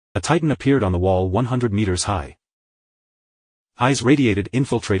A Titan appeared on the wall 100 meters high. Eyes radiated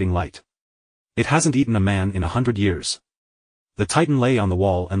infiltrating light. It hasn't eaten a man in 100 years. The Titan lay on the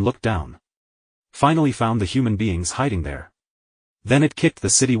wall and looked down. Finally found the human beings hiding there. Then it kicked the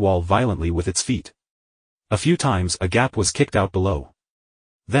city wall violently with its feet. A few times a gap was kicked out below.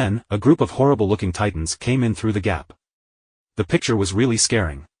 Then, a group of horrible-looking Titans came in through the gap. The picture was really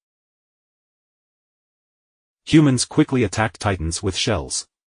scaring. Humans quickly attacked Titans with shells.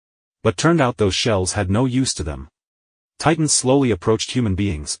 But turned out those shells had no use to them. Titans slowly approached human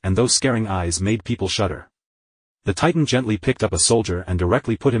beings, and those scaring eyes made people shudder. The Titan gently picked up a soldier and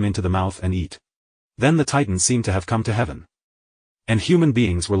directly put him into the mouth and eat. Then the Titans seemed to have come to heaven. And human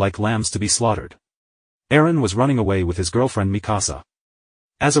beings were like lambs to be slaughtered. Eren was running away with his girlfriend Mikasa.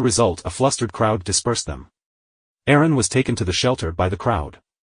 As a result, a flustered crowd dispersed them. Eren was taken to the shelter by the crowd.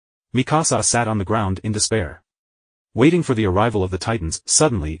 Mikasa sat on the ground in despair. Waiting for the arrival of the Titans,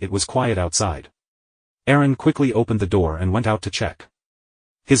 suddenly it was quiet outside. Eren quickly opened the door and went out to check.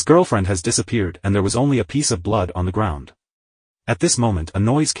 His girlfriend has disappeared and there was only a piece of blood on the ground. At this moment a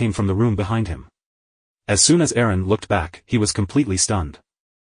noise came from the room behind him. As soon as Eren looked back, he was completely stunned.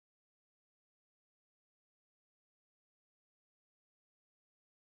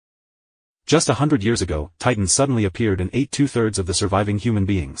 Just 100 years ago, Titans suddenly appeared and ate 2/3 of the surviving human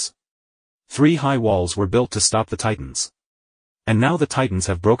beings. 3 high walls were built to stop the Titans. And now the Titans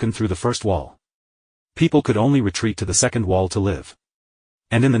have broken through the first wall. People could only retreat to the second wall to live.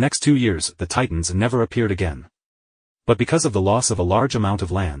 And in the next 2 years, the Titans never appeared again. But because of the loss of a large amount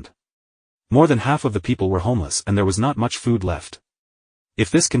of land, more than half of the people were homeless and there was not much food left. If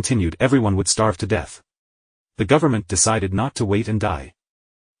this continued, everyone would starve to death. The government decided not to wait and die.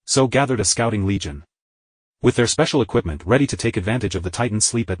 So gathered a scouting legion. With their special equipment ready to take advantage of the Titans'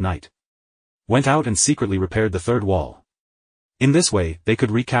 sleep at night. Went out and secretly repaired the third wall. In this way, they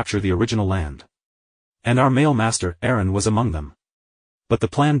could recapture the original land. And our male master, Eren, was among them. But the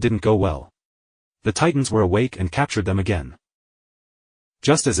plan didn't go well. The Titans were awake and captured them again.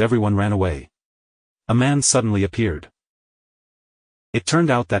 Just as everyone ran away, a man suddenly appeared. It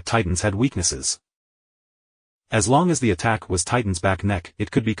turned out that Titans had weaknesses. As long as the attack was Titan's back neck,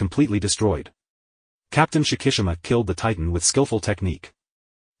 it could be completely destroyed. Captain Shikishima killed the Titan with skillful technique.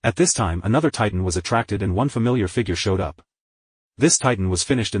 At this time another Titan was attracted and one familiar figure showed up. This Titan was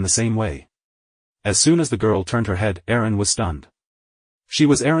finished in the same way. As soon as the girl turned her head, Eren was stunned. She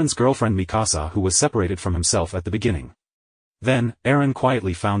was Eren's girlfriend Mikasa, who was separated from himself at the beginning. Then, Eren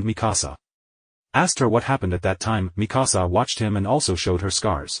quietly found Mikasa. Asked her what happened at that time. Mikasa watched him and also showed her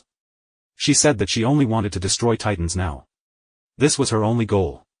scars. She said that she only wanted to destroy Titans now. This was her only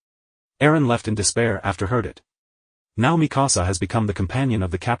goal. Eren left in despair after heard it. Now Mikasa has become the companion of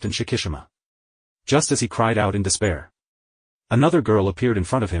the Captain Shikishima. Just as he cried out in despair, another girl appeared in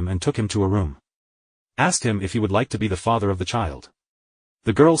front of him and took him to a room. Asked him if he would like to be the father of the child.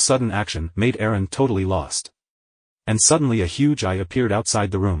 The girl's sudden action made Eren totally lost. And suddenly a huge eye appeared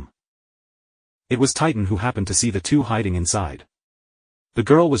outside the room. It was Titan, who happened to see the two hiding inside. The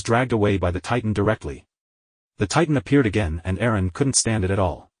girl was dragged away by the Titan directly. The Titan appeared again and Eren couldn't stand it at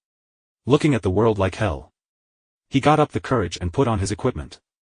all. Looking at the world like hell. He got up the courage and put on his equipment.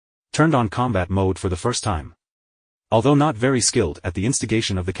 Turned on combat mode for the first time. Although not very skilled, at the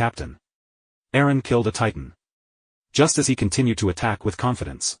instigation of the captain, Eren killed a Titan. Just as he continued to attack with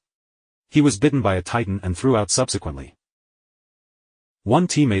confidence, he was bitten by a Titan and threw out subsequently. One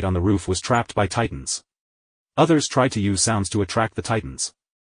teammate on the roof was trapped by Titans. Others tried to use sounds to attract the Titans.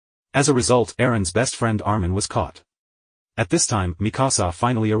 As a result, Eren's best friend Armin was caught. At this time, Mikasa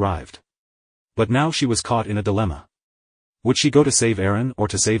finally arrived. But now she was caught in a dilemma. Would she go to save Eren or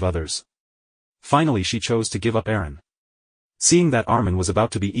to save others? Finally she chose to give up Eren. Seeing that Armin was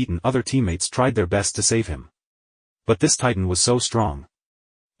about to be eaten, other teammates tried their best to save him. But this Titan was so strong.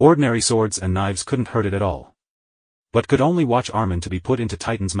 Ordinary swords and knives couldn't hurt it at all. But could only watch Armin to be put into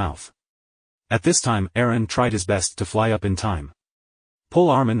Titan's mouth. At this time Eren tried his best to fly up in time. Pull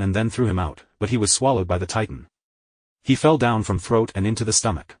Armin and then threw him out, but he was swallowed by the Titan. He fell down from throat and into the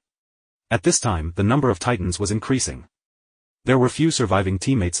stomach. At this time the number of Titans was increasing. There were few surviving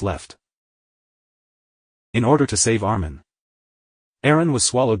teammates left. In order to save Armin, Eren was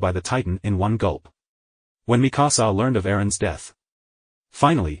swallowed by the Titan in one gulp. When Mikasa learned of Eren's death,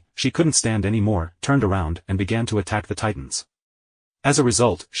 finally, she couldn't stand any more, turned around and began to attack the Titans. As a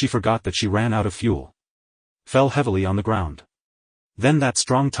result, she forgot that she ran out of fuel. Fell heavily on the ground. Then that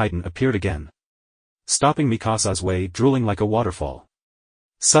strong Titan appeared again, stopping Mikasa's way, drooling like a waterfall.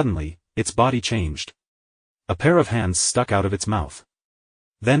 Suddenly, its body changed. A pair of hands stuck out of its mouth.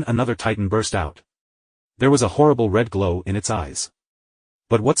 Then another Titan burst out. There was a horrible red glow in its eyes.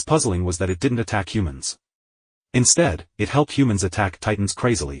 But what's puzzling was that it didn't attack humans. Instead, it helped humans attack Titans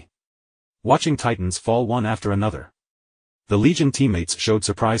crazily. Watching Titans fall one after another. The Legion teammates showed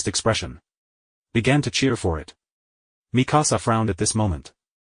surprised expression. Began to cheer for it. Mikasa frowned at this moment.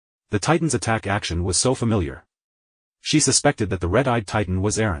 The Titan's attack action was so familiar. She suspected that the red-eyed Titan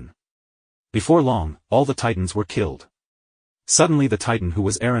was Eren. Before long, all the Titans were killed. Suddenly the Titan who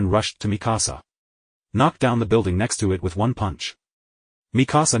was Eren rushed to Mikasa. Knocked down the building next to it with one punch.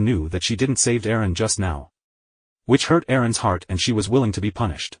 Mikasa knew that she didn't save Eren just now. Which hurt Eren's heart and she was willing to be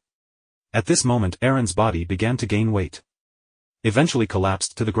punished. At this moment Eren's body began to gain weight. Eventually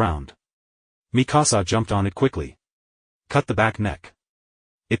collapsed to the ground. Mikasa jumped on it quickly. Cut the back neck.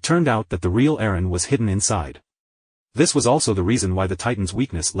 It turned out that the real Eren was hidden inside. This was also the reason why the Titan's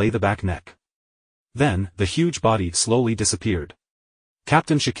weakness lay the back neck. Then, the huge body slowly disappeared.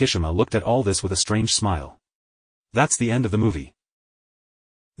 Captain Shikishima looked at all this with a strange smile. That's the end of the movie.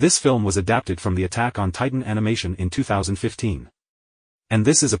 This film was adapted from the Attack on Titan animation in 2015. And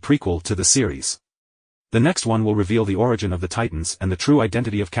this is a prequel to the series. The next one will reveal the origin of the Titans and the true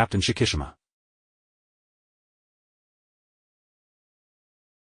identity of Captain Shikishima.